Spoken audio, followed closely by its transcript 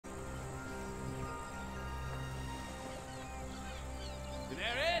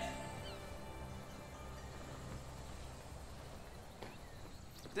Daenerys?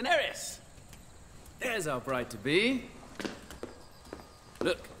 Daenerys! There's our bride-to-be.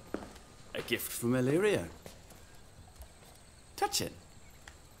 Look, a gift from Illyria. Touch it.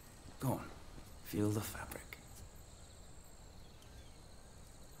 Go on, feel the fabric.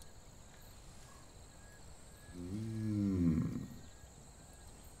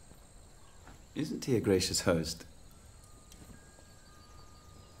 Isn't he a gracious host?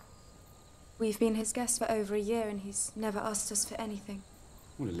 We've been his guests for over a year and he's never asked us for anything.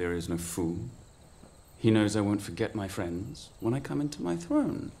 Well, Illyria's no fool. He knows I won't forget my friends when I come into my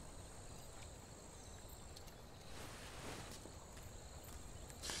throne.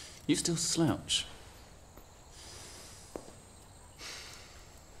 You still slouch.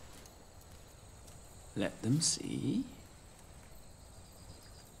 Let them see.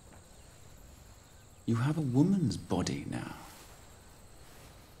 You have a woman's body now.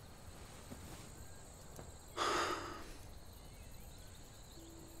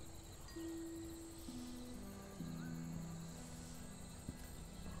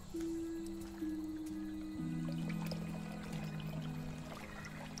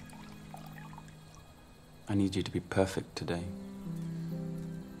 I need you to be perfect today.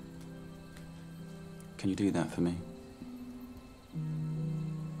 Can you do that for me?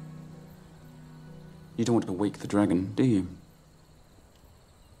 You don't want to wake the dragon, do you?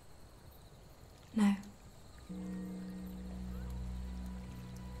 No.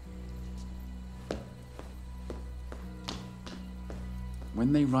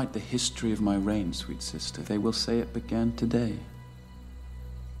 When they write the history of my reign, sweet sister, they will say it began today.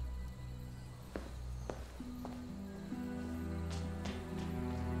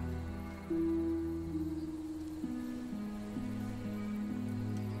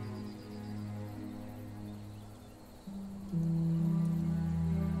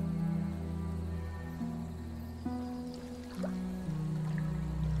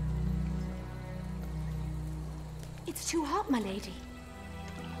 It's too hot, my lady.